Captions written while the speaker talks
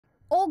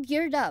All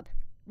geared up,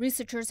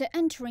 researchers are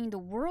entering the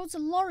world's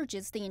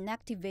largest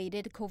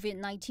inactivated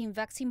COVID-19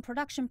 vaccine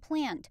production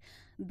plant,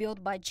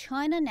 built by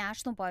China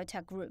National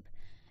Biotech Group.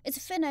 It's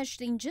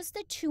finished in just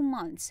 2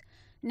 months.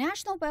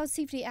 National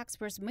biosafety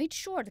experts made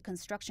sure the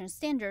construction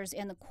standards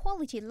and the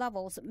quality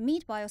levels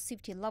meet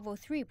biosafety level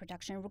 3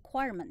 production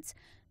requirements.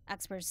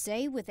 Experts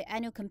say with the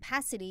annual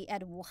capacity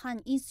at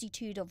Wuhan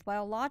Institute of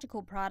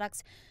Biological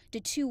Products,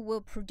 the two will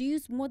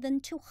produce more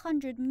than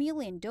 200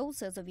 million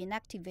doses of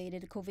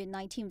inactivated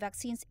COVID-19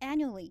 vaccines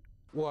annually.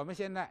 我们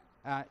现在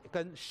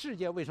跟世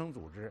界卫生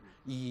组织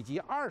以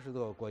及20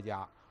多个国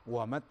家，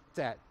我们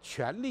在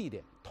全力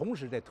的同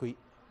时在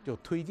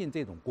推进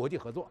这种国际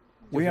合作。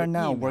 We are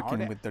now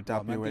working with the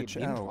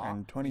WHO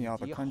and 20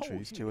 other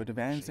countries to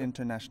advance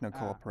international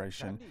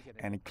cooperation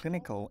and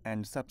clinical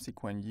and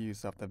subsequent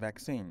use of the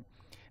vaccine.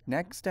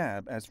 Next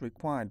step, as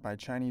required by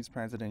Chinese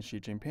President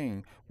Xi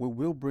Jinping, we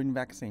will bring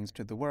vaccines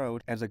to the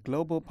world as a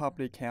global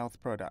public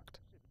health product.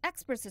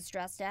 Experts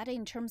stress that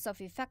in terms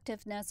of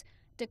effectiveness,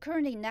 the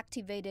current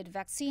inactivated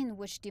vaccine,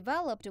 which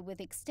developed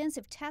with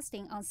extensive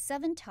testing on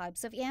 7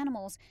 types of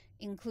animals,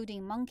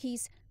 including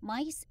monkeys,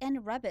 mice,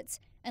 and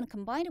rabbits, and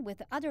combined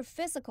with other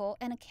physical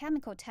and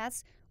chemical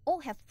tests,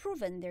 all have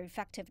proven their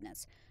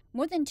effectiveness.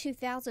 More than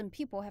 2,000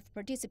 people have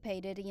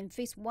participated in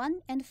Phase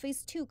 1 and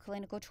Phase 2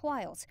 clinical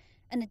trials,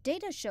 and the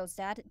data shows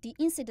that the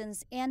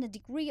incidence and the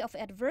degree of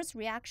adverse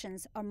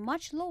reactions are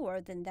much lower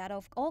than that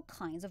of all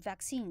kinds of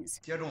vaccines.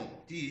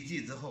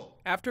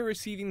 After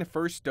receiving the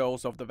first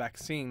dose of the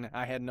vaccine,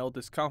 I had no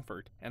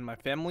discomfort, and my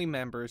family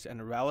members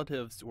and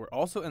relatives were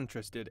also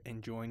interested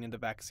in joining the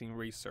vaccine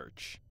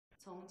research.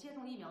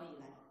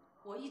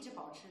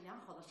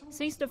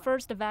 Since the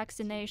first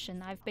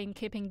vaccination, I've been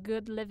keeping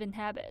good living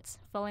habits,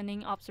 filling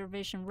in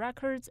observation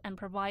records, and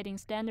providing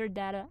standard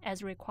data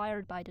as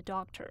required by the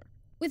doctor.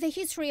 With a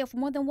history of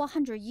more than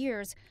 100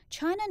 years,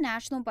 China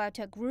National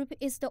Biotech Group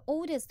is the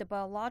oldest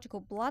biological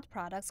blood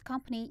products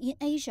company in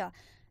Asia.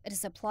 It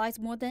supplies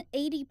more than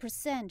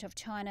 80% of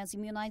China's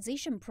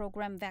immunization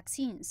program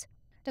vaccines.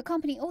 The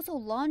company also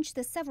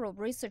launched several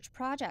research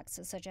projects,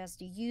 such as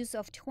the use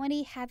of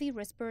 20 heavy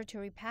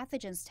respiratory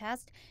pathogens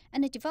tests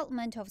and the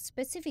development of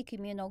specific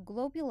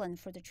immunoglobulin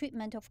for the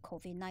treatment of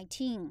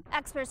COVID-19.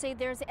 Experts say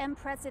there's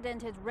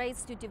unprecedented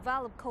race to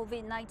develop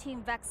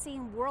COVID-19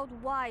 vaccine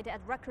worldwide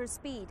at record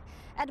speed.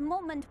 At the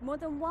moment, more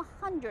than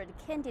 100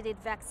 candidate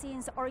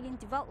vaccines are in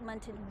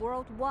development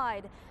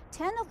worldwide,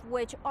 10 of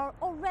which are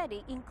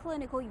already in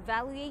clinical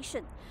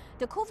evaluation.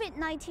 The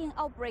COVID-19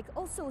 outbreak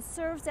also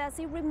serves as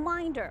a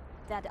reminder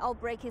that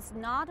outbreak is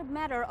not a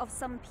matter of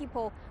some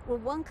people or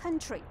one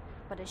country,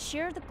 but a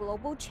shared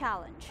global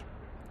challenge.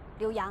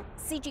 Liu Yang,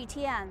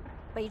 CGTN,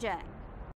 Beijing.